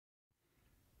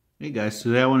Hey guys,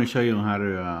 today I want to show you how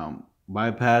to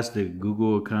bypass the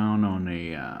Google account on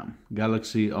a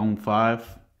Galaxy on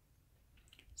 5,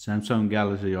 Samsung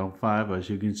Galaxy on 5. As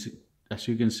you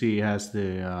can see, it has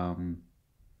the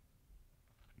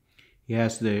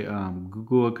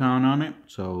Google account on it.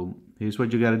 So here's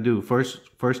what you got to do. First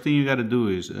thing you got to do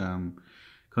is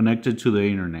connect it to the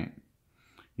internet.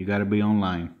 You got to be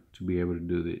online to be able to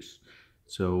do this.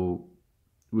 So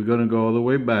we're gonna go all the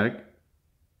way back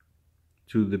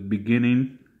to the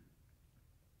beginning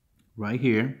right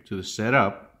here to the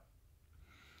setup,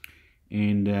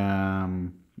 and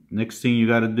next thing you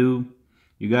got to do,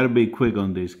 you got to be quick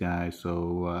on this, guys.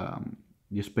 So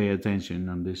just pay attention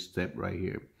on this step right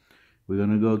here. We're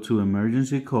gonna go to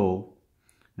emergency call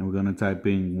and we're gonna type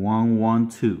in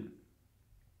 112.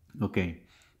 Okay,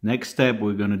 next step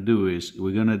we're gonna do is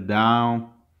we're gonna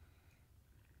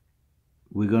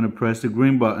press the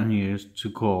green button here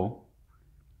to call,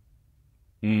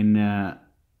 and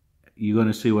you're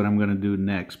gonna see what I'm gonna do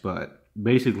next. But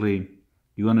basically,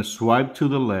 you're gonna swipe to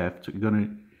the left. You're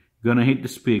gonna hit the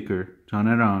speaker, turn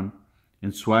it on,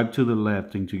 and swipe to the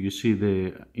left until you see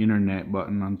the internet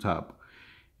button on top.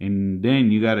 And then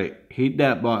you gotta hit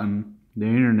that button, the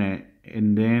internet,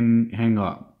 and then hang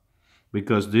up,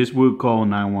 because this will call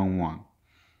 911,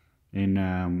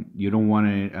 and you don't want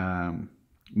to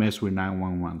mess with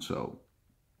 911.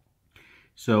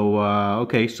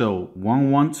 Okay, so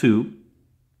 112.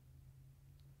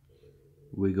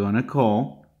 We're gonna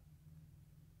call,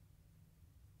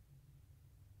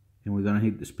 and we're gonna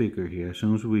hit the speaker here. As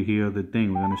soon as we hear the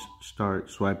thing, we're gonna start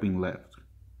swiping left.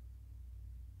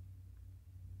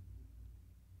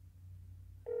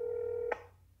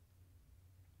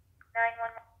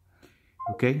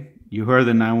 Okay, you heard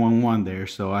the 911 there,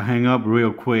 so I hang up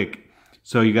real quick.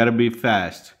 So you gotta be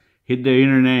fast. Hit the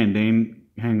internet and then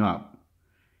hang up.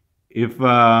 If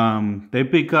they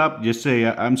pick up, just say,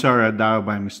 I'm sorry, I dialed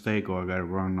by mistake, or I got a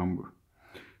wrong number.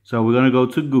 So we're gonna go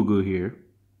to Google here.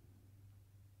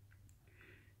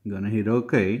 I'm gonna hit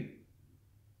OK.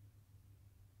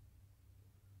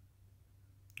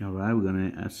 All right, we're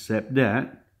gonna accept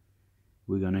that.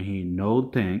 We're gonna hit no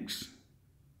thanks.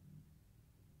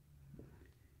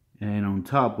 And on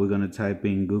top, we're gonna type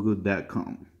in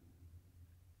google.com.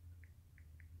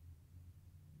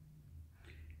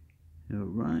 All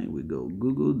right, we go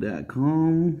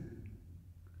google.com.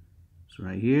 It's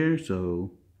right here.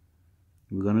 So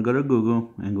we're gonna go to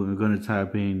Google and we're gonna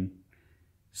type in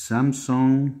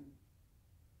Samsung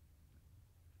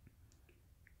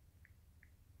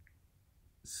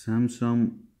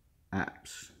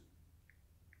apps.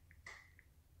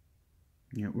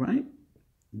 Yeah, right.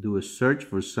 Do a search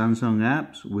for Samsung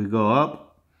apps. We go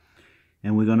up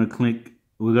and we're gonna click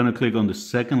on the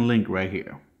second link right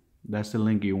here. That's the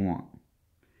link you want.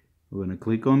 We're gonna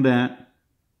click on that,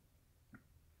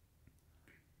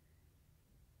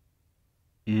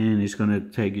 and it's gonna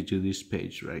take you to this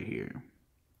page right here.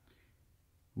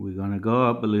 We're gonna go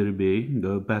up a little bit,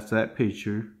 go past that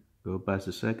picture, go past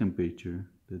the second picture,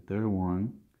 the third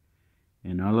one,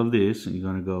 and all of this, and you're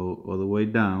gonna go all the way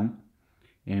down,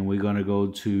 and we're gonna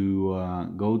go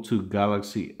to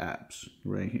Galaxy apps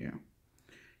right here.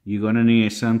 You're gonna need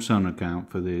a Samsung account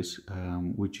for this,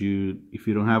 if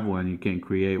you don't have one, you can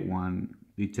create one.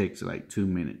 It takes like 2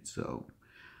 minutes. So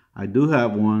I do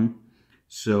have one.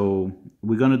 So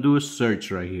we're gonna do a search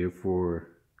right here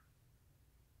for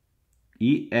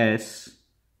ES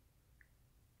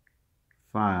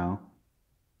File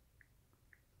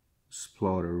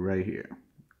Explorer right here.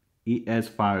 ES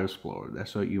File Explorer.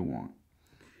 That's what you want.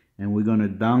 And we're gonna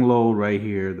download right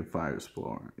here the File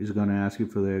Explorer. It's gonna ask you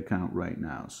for the account right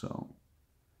now. So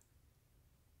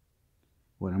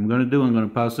what I'm gonna do, I'm gonna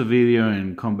pause the video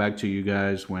and come back to you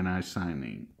guys when I sign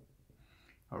in.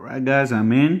 All right, guys,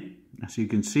 I'm in. As you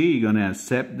can see, you're gonna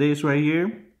accept this right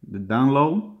here, the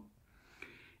download.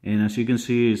 And as you can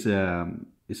see,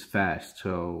 it's fast.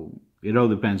 So it all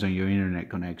depends on your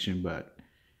internet connection, but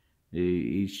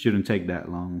it shouldn't take that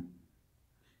long.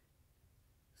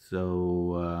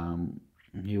 So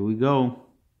here we go.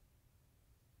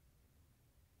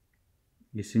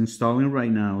 It's installing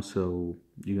right now, so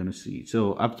you're gonna see.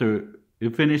 So after you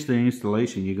finish the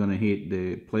installation, you're gonna hit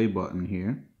the play button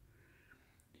here,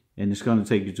 and it's gonna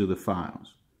take you to the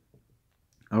files.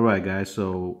 All right, guys.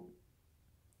 So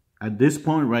at this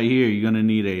point right here, you're gonna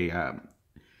need a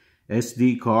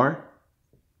SD card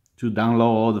to download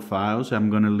all the files. I'm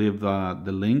gonna leave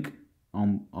the link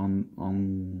on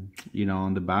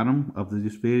the bottom of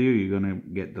this video. You're gonna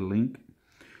get the link.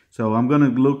 So I'm gonna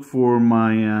look for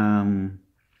my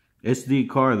SD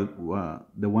card,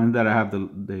 the one that I have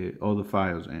all the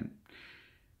files in.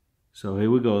 So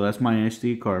here we go. That's my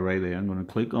SD card right there. I'm gonna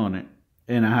click on it,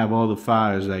 and I have all the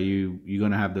files that you're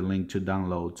gonna have the link to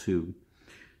download too.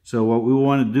 So what we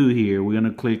want to do here, we're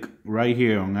gonna click right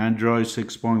here on Android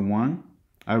 6.1.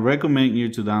 I recommend you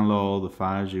to download all the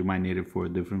files. You might need it for a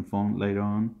different phone later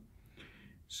on.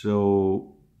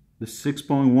 So the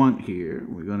 6.1 here,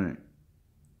 we're gonna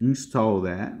install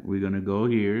that. We're gonna go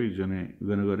here. We're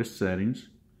gonna go to settings,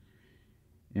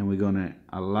 and we're gonna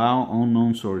allow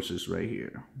unknown sources right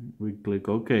here. We click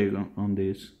OK on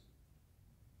this.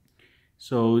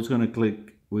 So it's gonna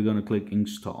click. We're gonna click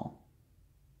install.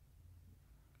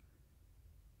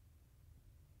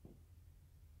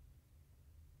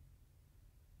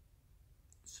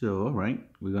 So all right,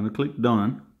 we're gonna click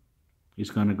done.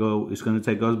 It's gonna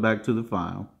take us back to the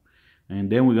file,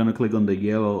 and then we're gonna click on the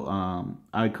yellow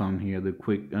icon here, the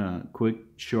quick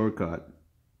shortcut,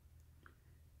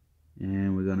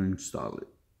 and we're gonna install it.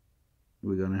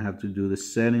 We're gonna have to do the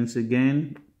settings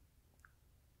again,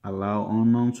 allow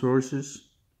unknown sources,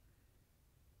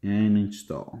 and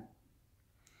install.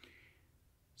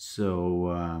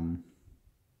 So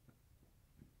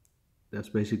that's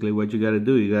basically what you got to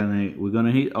do. We're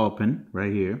gonna hit open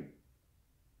right here,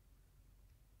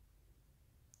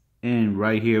 and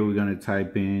right here we're gonna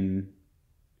type in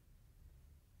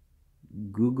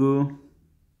Google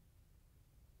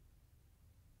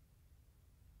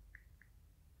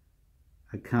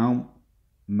Account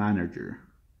Manager.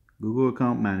 Google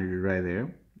Account Manager right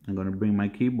there. I'm gonna bring my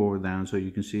keyboard down so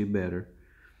you can see it better.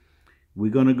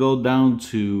 We're gonna go down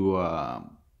to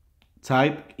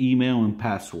type email and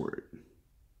password.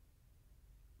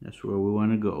 That's where we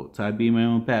want to go. Type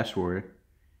email and password,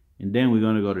 and then we're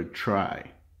going to go to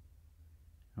try.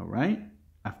 All right.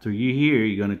 After you're here,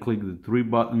 you're going to click the three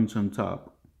buttons on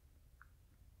top,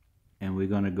 and we're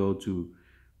going to go to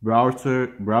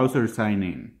browser sign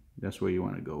in. That's where you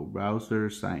want to go.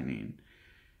 Browser sign in.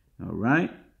 All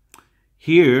right.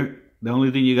 Here, the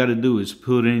only thing you got to do is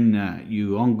put in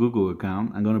your own Google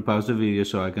account. I'm going to pause the video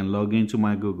so I can log into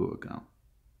my Google account.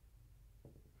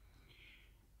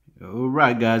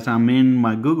 Alright guys, I'm in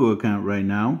my Google account right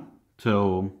now.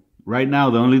 So right now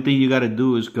the only thing you got to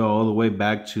do is go all the way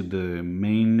back to the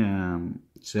main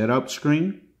setup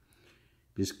screen.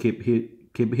 Just keep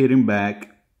hitting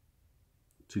back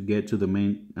to get to the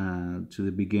main to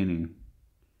the beginning,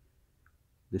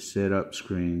 the setup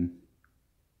screen.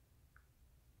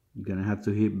 You're gonna have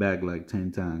to hit back like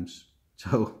 10 times.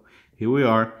 So here we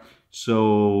are.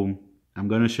 So I'm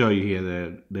going to show you here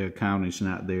that the account is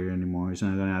not there anymore. It's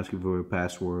not going to ask you for a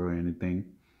password or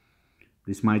anything.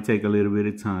 This might take a little bit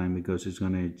of time because it's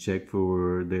going to check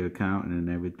for the account and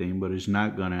everything, but it's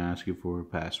not going to ask you for a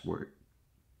password.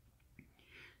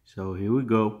 So here we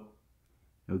go.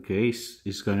 Okay,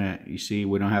 it's going to, you see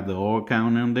we don't have the old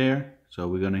account on there, so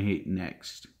we're going to hit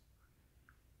next.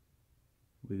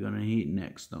 We're going to hit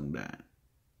next on that.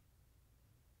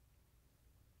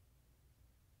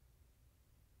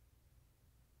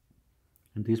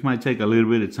 And this might take a little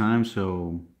bit of time,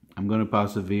 so I'm going to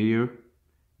pause the video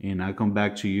and I'll come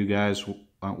back to you guys.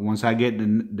 Once I get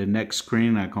the next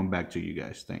screen, I'll come back to you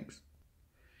guys. Thanks.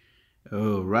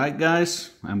 Alright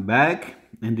guys, I'm back,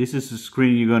 and this is the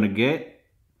screen you're going to get.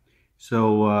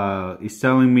 So it's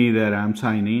telling me that I'm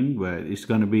signed in, but it's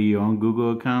going to be your own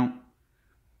Google account.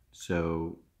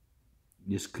 So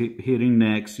just keep hitting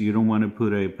next. You don't want to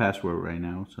put a password right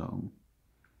now, so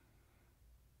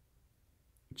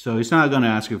it's not going to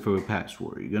ask you for a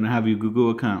password. You're going to have your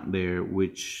Google account there,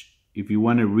 which if you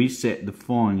want to reset the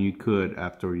phone, you could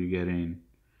after you get in.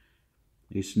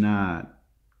 It's not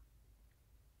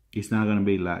going to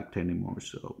be locked anymore.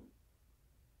 So,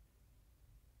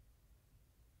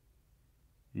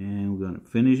 and we're going to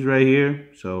finish right here.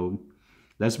 So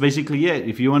that's basically it.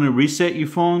 If you want to reset your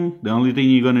phone, the only thing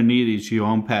you're going to need is your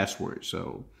own password.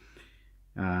 So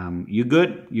you're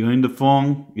good. You're in the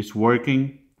phone. It's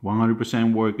working.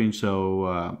 100% working.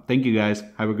 So thank you guys.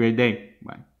 Have a great day.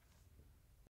 Bye.